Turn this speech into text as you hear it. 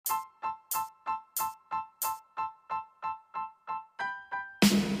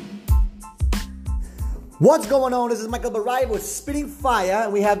What's going on? This is Michael Barai with Spitting Fire,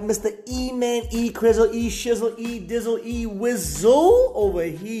 and we have Mr. E-Man, E-Crizzle, E-Shizzle, E-Dizzle, E-Wizzle over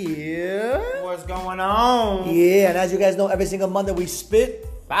here. What's going on? Yeah, and as you guys know, every single Monday we spit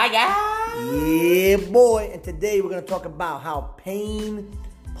Fire! Yeah, boy. And today we're going to talk about how pain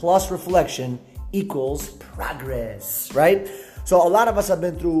plus reflection equals progress, right? So a lot of us have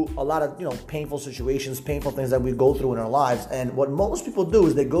been through a lot of, painful situations, painful things that we go through in our lives. And what most people do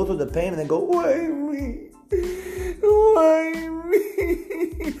is they go through the pain and they go, why me? Why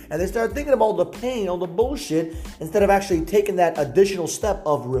me? And they start thinking about the pain, all the bullshit, instead of actually taking that additional step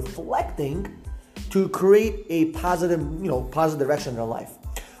of reflecting to create a positive direction in their life.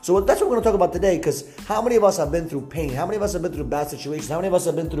 So that's what we're going to talk about today, because how many of us have been through pain? How many of us have been through bad situations? How many of us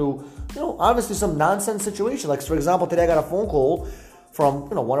have been through, obviously some nonsense situation? Like, for example, today I got a phone call from,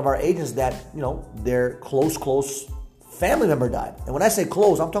 one of our agents that, their close family member died. And when I say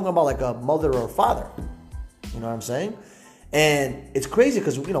close, I'm talking about like a mother or a father. You know what I'm saying? And it's crazy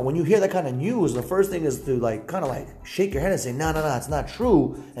because, when you hear that kind of news, the first thing is to kind of shake your head and say, no, it's not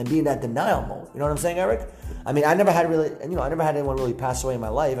true, and be in that denial mode. You know what I'm saying, Eric? I mean, I never had anyone really pass away in my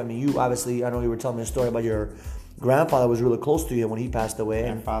life. I mean, you obviously, I know you were telling me a story about your grandfather was really close to you when he passed away.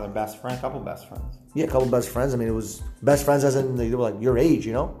 Grandfather, best friend, couple best friends. Yeah, a couple best friends. I mean, it was best friends as in they were like your age,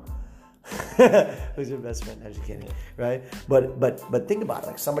 Who's your best friend? I'm just kidding, right? But think about it.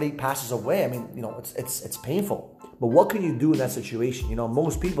 Like, somebody passes away. I mean, it's painful. But what can you do in that situation?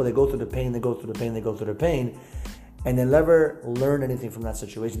 Most people, they go through the pain, and they never learn anything from that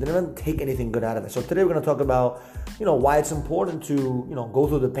situation. They never take anything good out of it. So today we're going to talk about, why it's important to, go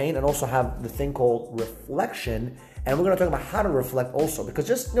through the pain and also have the thing called reflection. And we're going to talk about how to reflect also, because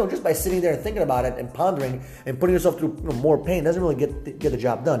just by sitting there and thinking about it and pondering and putting yourself through more pain doesn't really get the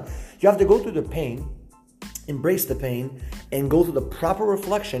job done. You have to go through the pain, embrace the pain, and go through the proper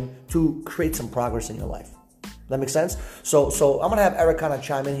reflection to create some progress in your life. That makes sense? So I'm going to have Eric kind of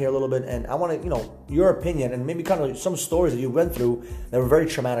chime in here a little bit, and I want to, your opinion and maybe kind of some stories that you went through that were very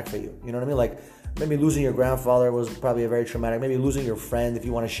traumatic for you. You know what I mean? Like, maybe losing your grandfather was probably a very traumatic, maybe losing your friend, if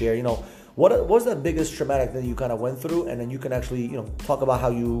you want to share, what was the biggest traumatic thing you kind of went through, and then you can actually, talk about how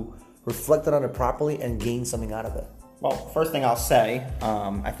you reflected on it properly and gained something out of it. Well, first thing I'll say,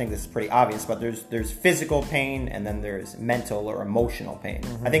 I think this is pretty obvious, but there's physical pain and then there's mental or emotional pain.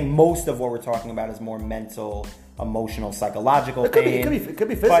 Mm-hmm. I think most of what we're talking about is more mental, emotional, psychological pain. It could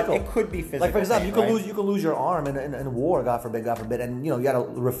be physical. But it could be physical. Like, for example, pain, you can lose your arm in war, God forbid, and you got to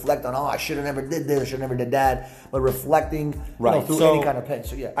reflect on, I should have never did this, I should have never did that. But reflecting, through any kind of pain.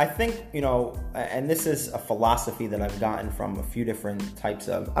 So yeah, I think and this is a philosophy that I've gotten from a few different types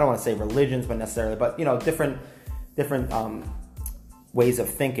of, I don't want to say religions, but necessarily, but different ways of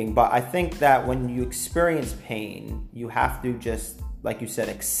thinking. But I think that when you experience pain, you have to just, like you said,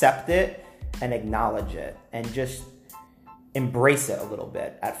 accept it and acknowledge it and just embrace it a little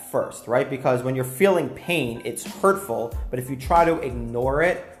bit at first, right? Because when you're feeling pain, it's hurtful, but if you try to ignore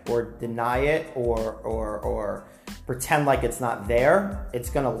it or deny it or pretend like it's not there, it's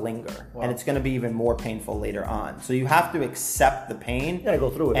going to linger. Wow. And it's going to be even more painful later on. So you have to accept the pain. You got to go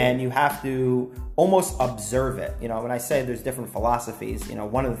through it. And you have to almost observe it. When I say there's different philosophies,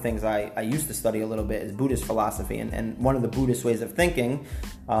 one of the things I used to study a little bit is Buddhist philosophy. And one of the Buddhist ways of thinking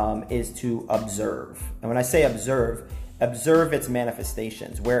is to observe. And when I say observe its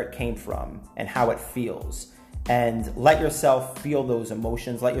manifestations, where it came from and how it feels. And let yourself feel those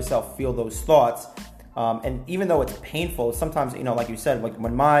emotions, let yourself feel those thoughts. And even though it's painful, sometimes, like you said, like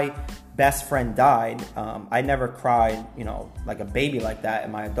when my best friend died, I never cried, like a baby like that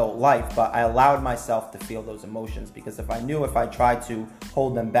in my adult life, but I allowed myself to feel those emotions, because if I tried to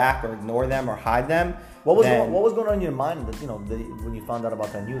hold them back or ignore them or hide them, what was going on in your mind that, when you found out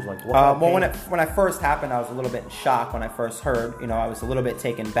about that news? Like, when it first happened, I was a little bit in shock when I first heard. I was a little bit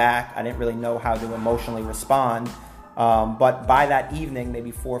taken back. I didn't really know how to emotionally respond. But by that evening, maybe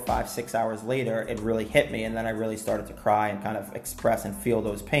 4, 5, 6 hours later, it really hit me, and then I really started to cry and kind of express and feel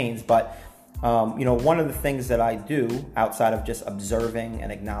those pains. But one of the things that I do outside of just observing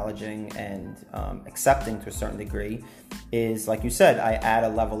and acknowledging and accepting to a certain degree is, like you said, I add a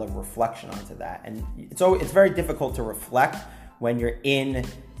level of reflection onto that. And it's very difficult to reflect when you're in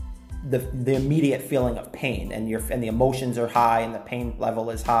the immediate feeling of pain and the emotions are high and the pain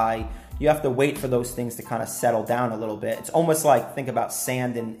level is high. You have to wait for those things to kind of settle down a little bit. It's almost like, think about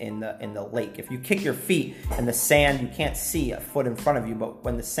sand in the lake. If you kick your feet in the sand, you can't see a foot in front of you, but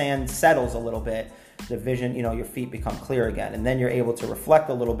when the sand settles a little bit, the vision, your feet become clear again. And then you're able to reflect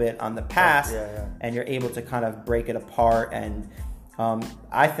a little bit on the past, and you're able to kind of break it apart. And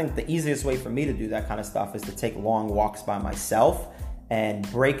I think the easiest way for me to do that kind of stuff is to take long walks by myself and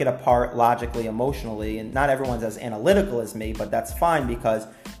break it apart logically, emotionally. And not everyone's as analytical as me, but that's fine because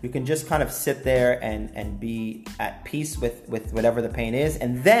you can just kind of sit there and be at peace with whatever the pain is,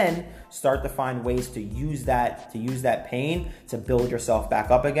 and then start to find ways to use that pain to build yourself back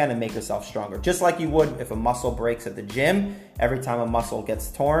up again and make yourself stronger. Just like you would if a muscle breaks at the gym. Every time a muscle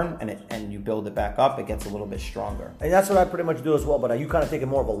gets torn and you build it back up, it gets a little bit stronger. And that's what I pretty much do as well, but you kind of take a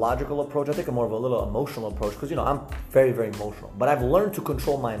more of a logical approach. I take a more of a little emotional approach because, I'm very, very emotional. But I've learned to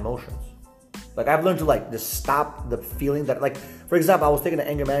control my emotions. Like, I've learned to, just stop the feeling that, for example, I was taking an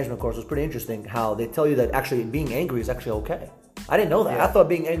anger management course. It was pretty interesting how they tell you that actually being angry is actually okay. I didn't know that. Yeah. I thought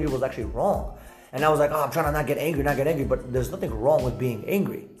being angry was actually wrong. And I was like, I'm trying to not get angry. But there's nothing wrong with being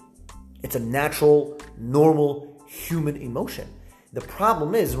angry. It's a natural, normal, human emotion. The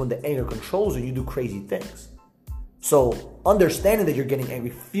problem is when the anger controls you, you do crazy things. So understanding that you're getting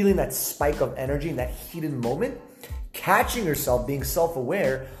angry, feeling that spike of energy in that heated moment, catching yourself, being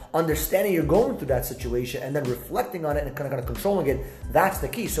self-aware, understanding you're going through that situation, and then reflecting on it and kind of controlling it, that's the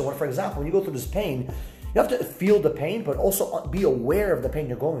key. So for example, when you go through this pain, you have to feel the pain, but also be aware of the pain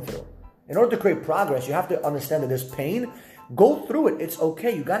you're going through. In order to create progress, you have to understand that there's pain. Go through it. It's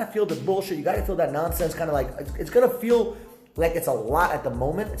okay. You got to feel the bullshit. You got to feel that nonsense. Kind of like, it's going to feel like it's a lot at the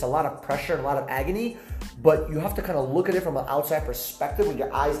moment. It's a lot of pressure and a lot of agony, but you have to kind of look at it from an outside perspective with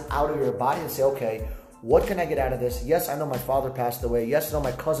your eyes out of your body and say, okay, what can I get out of this? Yes, I know my father passed away. Yes, I know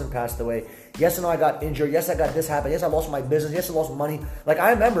my cousin passed away. Yes, I know I got injured. Yes, I got this happen. Yes, I lost my business. Yes, I lost money.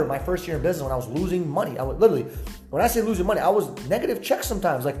 I remember my first year in business when I was losing money. I would literally, when I say losing money, I was negative checks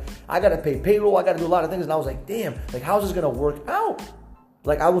sometimes. I got to pay payroll. I got to do a lot of things. And I was like, damn, how's this going to work out?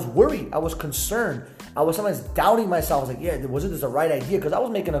 I was worried. I was concerned. I was sometimes doubting myself. I was like, yeah, wasn't this the right idea? Because I was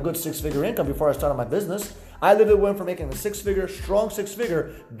making a good 6-figure income before I started my business. I literally went from making a strong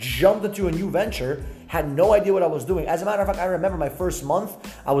 6-figure, jumped into a new venture, had no idea what I was doing. As a matter of fact, I remember my first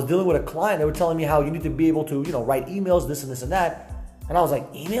month, I was dealing with a client. They were telling me how you need to be able to, write emails, this and this and that. And I was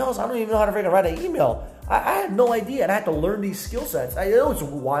like, emails? I don't even know how to freaking write an email. I had no idea, and I had to learn these skill sets. I know it's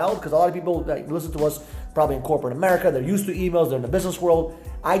wild because a lot of people that listen to us probably in corporate America, they're used to emails, they're in the business world.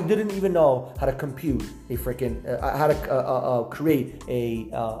 I didn't even know how to compute a freaking, how to create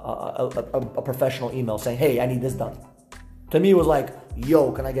a professional email saying, hey, I need this done. To me, it was like,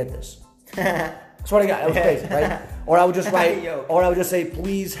 yo, can I get this? That's what I got. It was crazy, right? Or I would just write, or I would just say,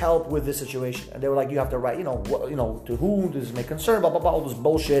 please help with this situation. And they were like, you have to write, to whom does this make concern, blah, blah, blah, all this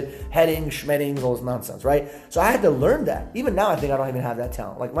bullshit, headings, schmeddings, all this nonsense, right? So I had to learn that. Even now, I think I don't even have that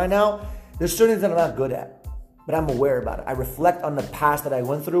talent. Right now, there's certain things that I'm not good at, but I'm aware about it. I reflect on the past that I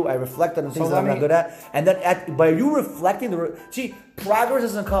went through. I reflect on the things that I'm not good at. And then by you reflecting, see, progress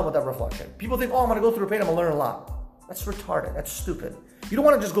doesn't come without reflection. People think, I'm going to go through pain, I'm going to learn a lot. That's retarded. That's stupid. You don't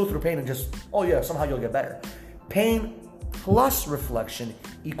want to just go through pain and just, somehow you'll get better. Pain plus reflection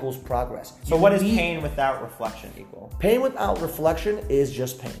equals progress. So what is pain without reflection equal? Pain without reflection is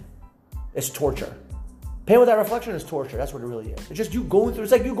just pain. It's torture. Pain without reflection is torture. That's what it really is. It's just you going through,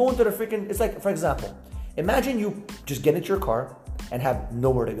 it's like you going through the freaking, it's like, for example, imagine you just get into your car and have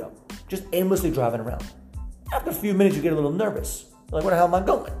nowhere to go. Just aimlessly driving around. After a few minutes, you get a little nervous. Like, where the hell am I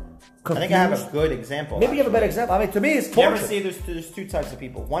going? Confused. I think I have a good example. Maybe you have a better example. I mean, to me, it's torture. You ever see there's two types of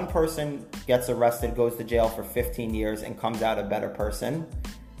people. One person gets arrested, goes to jail for 15 years, and comes out a better person.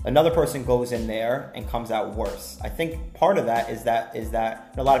 Another person goes in there and comes out worse. I think part of that is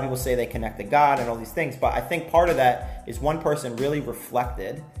that a lot of people say they connect to God and all these things, but I think part of that is one person really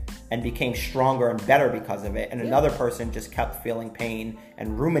reflected and became stronger and better because of it, and another person just kept feeling pain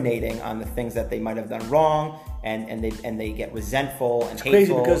and ruminating on the things that they might have done wrong, and they get resentful and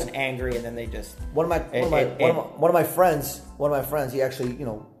hateful and angry, and then they just one of my friends, he actually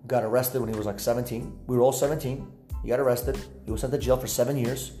got arrested when he was like 17. We were all 17. He got arrested. He was sent to jail for 7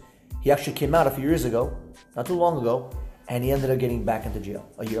 years. He actually came out a few years ago, not too long ago, and he ended up getting back into jail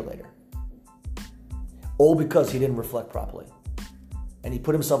a year later. All because he didn't reflect properly. And he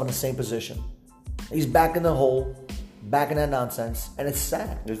put himself in the same position. He's back in the hole, back in that nonsense, and it's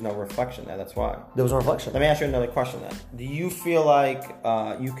sad. There's no reflection there, that's why. There was no reflection. Let me ask you another question then. Do you feel like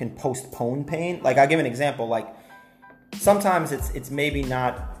you can postpone pain? I'll give an example. Sometimes it's maybe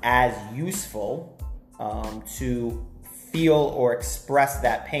not as useful to feel or express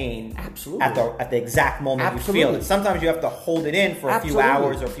that pain Absolutely. at the exact moment Absolutely. you feel it. Sometimes you have to hold it in for a few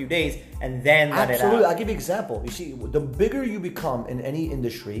hours or a few days and then let it out. Absolutely. I'll give you an example. You see, the bigger you become in any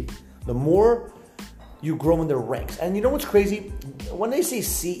industry, the more you grow in the ranks. And you know what's crazy? When they say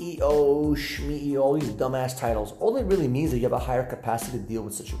CEO, SHMEO, all these dumbass titles, all it really means is that you have a higher capacity to deal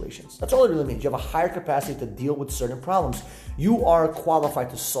with situations. That's all it really means. You have a higher capacity to deal with certain problems. You are qualified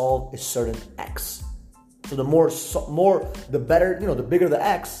to solve a certain X. So the better, the bigger the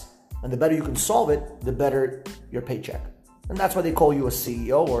X, and the better you can solve it, the better your paycheck. And that's why they call you a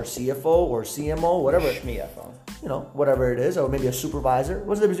CEO or a CFO or CMO, whatever. SMEFO. Whatever it is, or maybe a supervisor.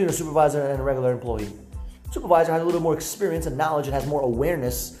 What's the difference between a supervisor and a regular employee? Supervisor has a little more experience and knowledge and has more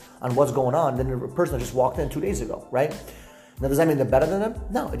awareness on what's going on than the person that just walked in 2 days ago, right? Now, does that mean they're better than them?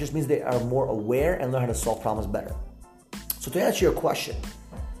 No, it just means they are more aware and learn how to solve problems better. So to answer your question,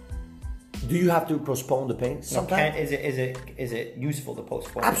 do you have to postpone the pain? Sometimes. Is it useful to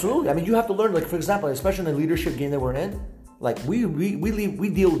postpone? Absolutely. I mean, you have to learn. Like, for example, especially in the leadership game that we're in, like we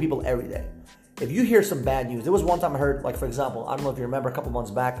deal with people every day. If you hear some bad news, there was one time I heard, like, for example, I don't know if you remember, a couple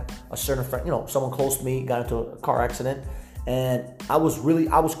months back, a certain friend, someone close to me got into a car accident, and I was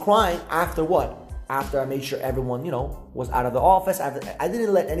crying after what? After I made sure everyone, was out of the office. I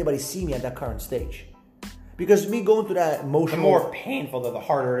didn't let anybody see me at that current stage. Because me going through that emotional... The more painful, the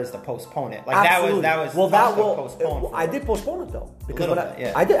harder it is to postpone it. Like, absolutely. that was I did postpone it, though. Because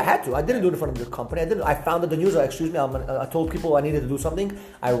yeah. I had to. I didn't do it in front of the company. I founded the news. Excuse me, I told people I needed to do something.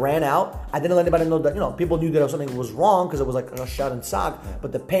 I ran out. I didn't let anybody know that, people knew that something was wrong because it was like a shot and sock. Yeah.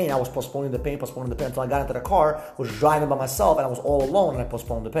 But the pain, I was postponing the pain until I got into the car, was driving by myself, and I was all alone, and I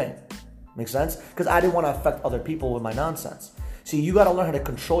postponed the pain. Make sense? Because I didn't want to affect other people with my nonsense. See, you got to learn how to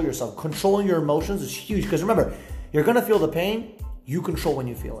control yourself. Controlling your emotions is huge. Because remember, you're going to feel the pain. You control when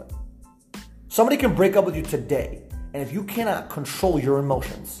you feel it. Somebody can break up with you today. And if you cannot control your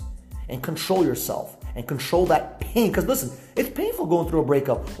emotions and control yourself and control that pain, because listen, it's painful going through a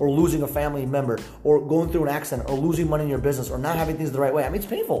breakup or losing a family member or going through an accident or losing money in your business or not having things the right way. I mean, it's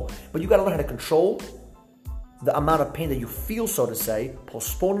painful. But you got to learn how to control the amount of pain that you feel, so to say,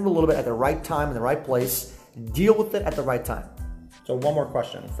 postpone it a little bit at the right time in the right place, deal with it at the right time. So one more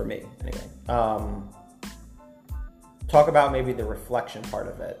question for me, anyway. Talk about maybe the reflection part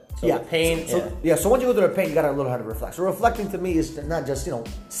of it. So the pain. So once you go through the pain, you got to learn how to reflect. So reflecting to me is not just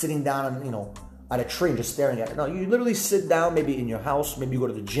sitting down and at a tree and just staring at it. No, you literally sit down, maybe in your house, maybe you go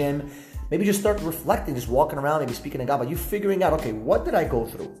to the gym, maybe just start reflecting, just walking around, maybe speaking to God, but you figuring out, okay, what did I go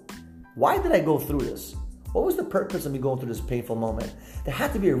through? Why did I go through this? What was the purpose of me going through this painful moment? There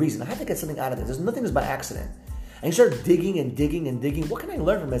had to be a reason. I had to get something out of this. There's nothing that's by accident. And you start digging and digging and digging. What can I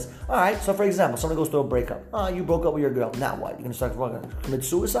learn from this? All right, so for example, someone goes through a breakup. You broke up with your girl. Now what? You're going to start commit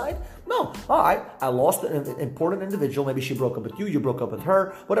suicide? No. All right, I lost an important individual. Maybe she broke up with you. You broke up with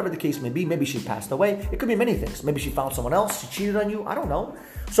her. Whatever the case may be. Maybe she passed away. It could be many things. Maybe she found someone else. She cheated on you. I don't know.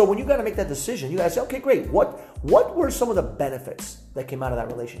 So when you got to make that decision, you got to say, okay, great. What were some of the benefits that came out of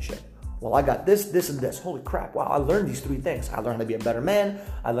that relationship? Well, I got this, this, and this. Holy crap. Wow, I learned these 3 things. I learned how to be a better man.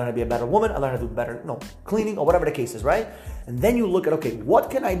 I learned how to be a better woman. I learned how to do better, cleaning or whatever the case is, right? And then you look at, okay,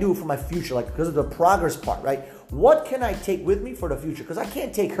 what can I do for my future? Like, because of the progress part, right? What can I take with me for the future? Because I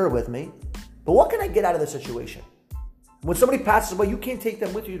can't take her with me. But what can I get out of the situation? When somebody passes away, you can't take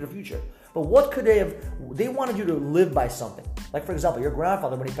them with you to the future. But what could they have? They wanted you to live by something. Like, for example, your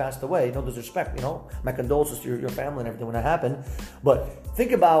grandfather, when he passed away, no disrespect, my condolences to your family and everything when that happened. But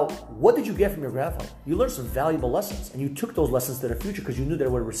think about, what did you get from your grandfather? You learned some valuable lessons, and you took those lessons to the future because you knew that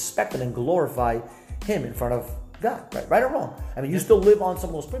it would respect and glorify him in front of God, right or wrong. I mean, you still live on some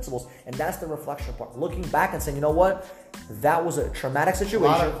of those principles, and that's the reflection part. Looking back and saying, you know what? That was a traumatic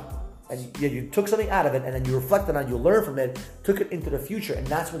situation. And you took something out of it, and then you reflected on it, you learned from it, took it into the future, and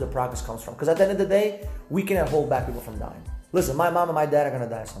that's where the progress comes from. Because at the end of the day, we cannot hold back people from dying. Listen, my mom and my dad are going to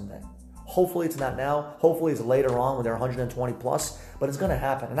die someday. Hopefully it's not now. Hopefully it's later on when they're 120 plus, but it's going to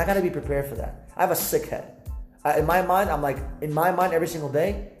happen. And I got to be prepared for that. I have a sick head. In my mind, every single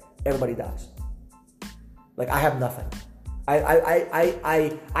day, everybody dies. Like, I have nothing.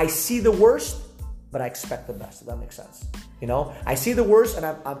 I see the worst, but I expect the best, if that makes sense. I see the worst, and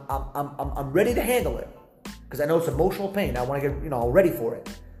I'm ready to handle it because I know it's emotional pain. I want to get ready for it,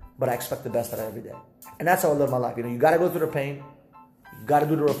 but I expect the best out of every day, and that's how I live my life. You got to go through the pain, you got to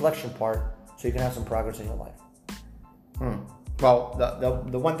do the reflection part, so you can have some progress in your life. Well,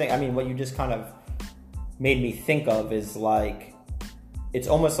 the one thing, what you just kind of made me think of is like, it's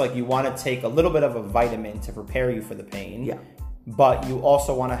almost like you want to take a little bit of a vitamin to prepare you for the pain. Yeah. But you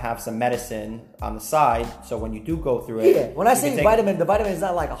also want to have some medicine on the side, so when you do go through it... Yeah, when I say vitamin, the vitamin is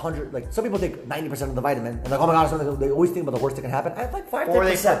not like 100... Like, some people take 90% of the vitamin, and like, oh my God, they always think about the worst that can happen. I have like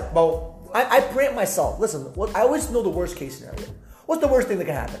 5-10%. I grant myself, listen, I always know the worst case scenario. What's the worst thing that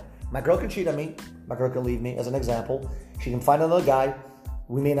can happen? My girl can cheat on me. My girl can leave me, as an example. She can find another guy.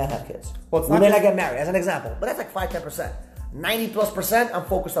 We may not have kids. We may not get married, as an example. But that's like 5-10%. 90+%, I'm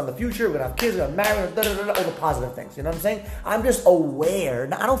focused on the future. We're gonna have kids, we're gonna marry, all the positive things. You know what I'm saying? I'm just aware.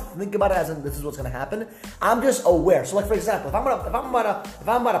 Now, I don't think about it as in this is what's gonna happen. I'm just aware. So, like for example, if I'm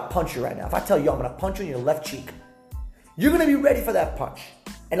about to punch you right now, if I tell you I'm gonna punch you in your left cheek, you're gonna be ready for that punch,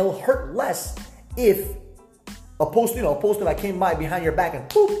 and it'll hurt less if opposed to if I came by behind your back and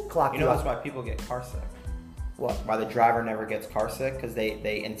boop, clock you. You know that's why people get car sick. What? Why the driver never gets car sick? Because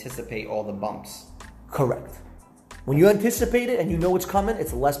they anticipate all the bumps. Correct. When you anticipate it and you know it's coming,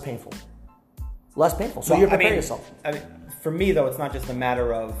 it's less painful. Less painful. So you're preparing yourself. I mean, for me though, it's not just a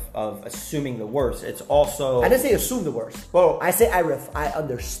matter of assuming the worst. It's also I didn't say assume the worst. Well, I say I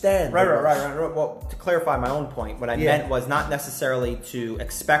understand. Right. Well, to clarify my own point, what I meant was not necessarily to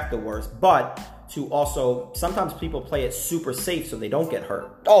expect the worst, but to also sometimes people play it super safe so they don't get hurt.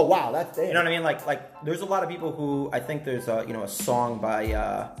 Oh wow, that's it. You know what I mean? Like there's a lot of people who I think there's a song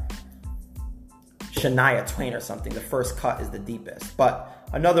by Shania Twain or something. The first cut is the deepest. But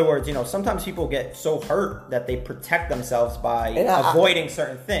in other words, sometimes people get so hurt that they protect themselves by avoiding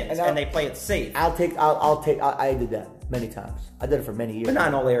certain things, and they play it safe. I did that many times. I did it for many years. But not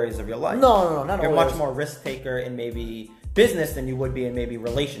in all areas of your life. No, not all. You're much more risk taker in maybe business than you would be in maybe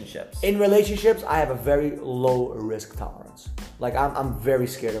relationships. In relationships, I have a very low risk tolerance. Like I'm very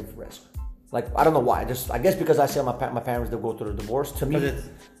scared of risk. Like I don't know why. I guess because I saw my parents that go through the divorce. To me,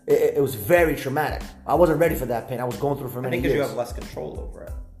 it was very traumatic. I wasn't ready for that pain. I was going through it for many years. I think because you have less control over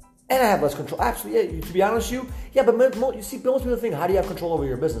it. And I have less control. Absolutely. Yeah, to be honest with you, but you see, most people think, how do you have control over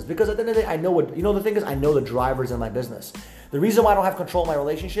your business? Because at the end of the day, I know what, the thing is, I know the drivers in my business. The reason why I don't have control of my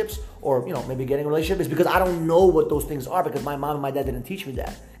relationships or, maybe getting a relationship is because I don't know what those things are because my mom and my dad didn't teach me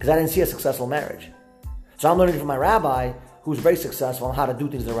that because I didn't see a successful marriage. So I'm learning from my rabbi who's very successful on how to do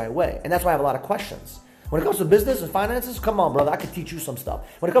things the right way. And that's why I have a lot of questions. When it comes to business and finances, come on, brother, I can teach you some stuff.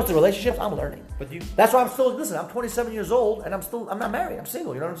 When it comes to relationships, I'm learning. That's why I'm still, I'm 27 years old and I'm not married. I'm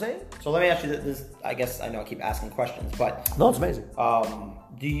single, you know what I'm saying? So let me ask you this, I guess I know I keep asking questions, but... No, it's amazing.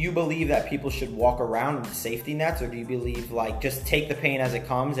 Do you believe that people should walk around with safety nets, or do you believe just take the pain as it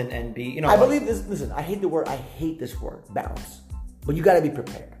comes and be, I believe this, listen, I hate this word, balance. But you gotta be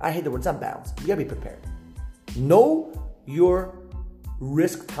prepared. I hate the word, it's not balance. You gotta be prepared. Know your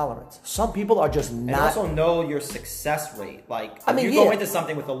risk tolerance. Some people are just not. And also know your success rate. If you go into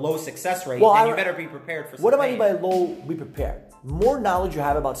something with a low success rate, then you better be prepared for something. What do I mean by low, be prepared? More knowledge you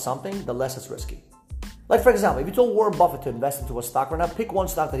have about something, the less it's risky. Like, for example, if you told Warren Buffett to invest into a stock right now, pick one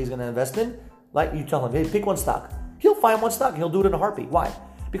stock that he's going to invest in. Like, you tell him, hey, pick one stock. He'll find one stock and he'll do it in a heartbeat. Why?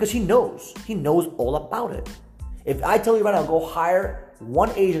 Because he knows. He knows all about it. If I tell you right now, go hire one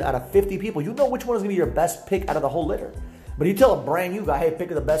agent out of 50 people, you know which one is going to be your best pick out of the whole litter. But you tell a brand new guy, hey, pick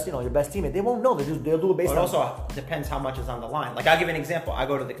the best, your best teammate. They won't know. They'll do it based on... It also depends how much is on the line. I'll give you an example. I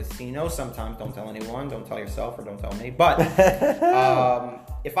go to the casino sometimes. Don't tell anyone. Don't tell yourself or don't tell me. But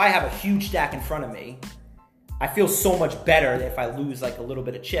if I have a huge stack in front of me, I feel so much better if I lose a little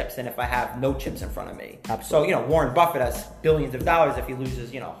bit of chips than if I have no chips in front of me. Absolutely. So, Warren Buffett has billions of dollars if he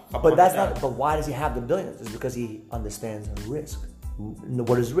loses, But that's not... But why does he have the billions? It's because he understands risk.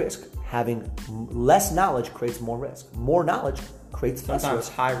 What is risk? Having less knowledge creates more risk. More knowledge creates less risk. Sometimes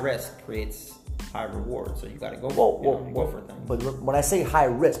high risk creates high reward, so you got to go go for things. But when I say high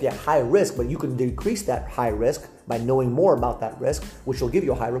risk, high risk, but you can decrease that high risk by knowing more about that risk, which will give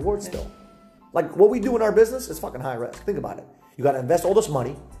you a high reward still. Like what we do in our business is fucking high risk. Think about it. You got to invest all this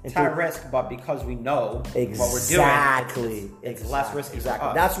money. It's high risk, but because we know what we're doing, it's less risky.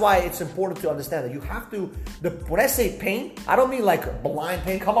 Exactly. That's why it's important to understand that you have to. When I say pain, I don't mean like blind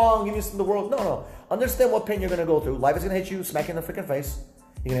pain. Come on, give me some of the world. No. Understand what pain you're gonna go through. Life is gonna hit you, smack you in the freaking face.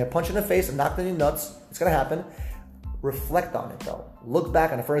 You're gonna get punched in the face and knocked in your nuts. It's gonna happen. Reflect on it though. Look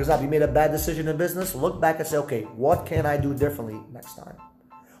back on it. For example, you made a bad decision in business. Look back and say, okay, what can I do differently next time?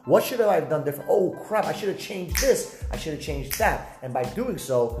 What should I have done different? Oh crap, I should have changed this. I should have changed that. And by doing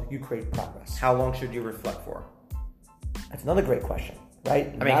so, you create progress. How long should you reflect for? That's another great question, right? I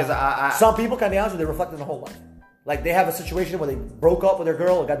mean, because some people, can be honest with you, they reflect on the whole life. Like they have a situation where they broke up with their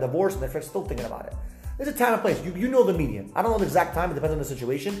girl or got divorced and they're still thinking about it. There's a time and place. You know the median. I don't know the exact time. It depends on the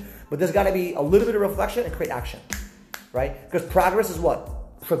situation. But there's got to be a little bit of reflection and create action, right? Because progress is what?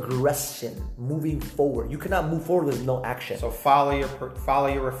 Progression, moving forward. You cannot move forward with no action. So follow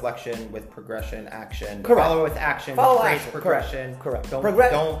your reflection with progression, action. Correct. Follow with action. Create progression. Correct. Don't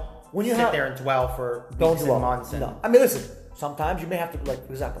sit there and dwell for weeks and months. No. I mean, listen. Sometimes you may have to, like,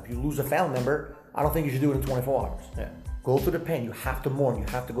 for example, if you lose a family member, I don't think you should do it in 24 hours. Yeah. Go through the pain. You have to mourn. You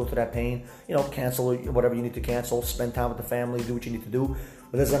have to go through that pain. Cancel whatever you need to cancel. Spend time with the family. Do what you need to do.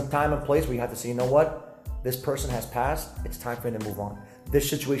 But there's a time and place where you have to say, you know what? This person has passed. It's time for him to move on. this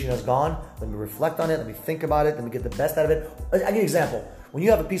situation has gone. Let me reflect on it. Let me think about it. Let me get the best out of it. I give you an example. When you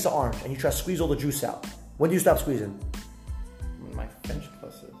have a piece of orange and you try to squeeze all the juice out, when do you stop squeezing? When my French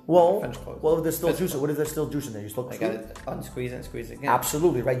closes. Well, if there's still juice, what if there's still juice in there? You still I gotta unsqueeze it and squeeze it again.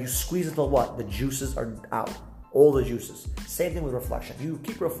 Absolutely, right? You squeeze until what? The juices are out. All the juices. Same thing with reflection. You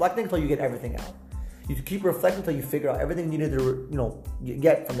keep reflecting until you get everything out. You keep reflecting until you figure out everything you need to,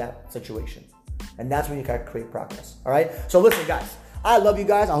 get from that situation. And that's when you can create progress. All right? So listen, guys. I love you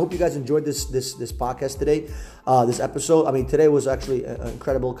guys. I hope you guys enjoyed this podcast today, this episode. I mean, today was actually an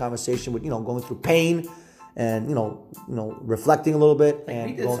incredible conversation with, going through pain and, reflecting a little bit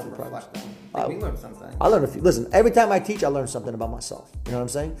and going through progress. We learned something. I learned a few. Listen, every time I teach, I learn something about myself. You know what I'm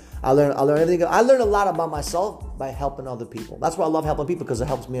saying? I learn everything. I learn a lot about myself by helping other people. That's why I love helping people, because it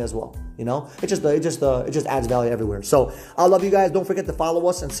helps me as well. It just adds value everywhere. So I love you guys. Don't forget to follow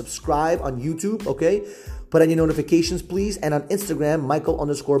us and subscribe on YouTube. Okay. Put on your notifications, please. And on Instagram,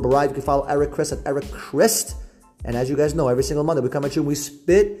 Michael_Barad. You can follow Eric Christ at Eric Christ. And as you guys know, every single Monday we come at you and we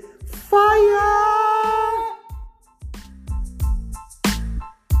spit fire.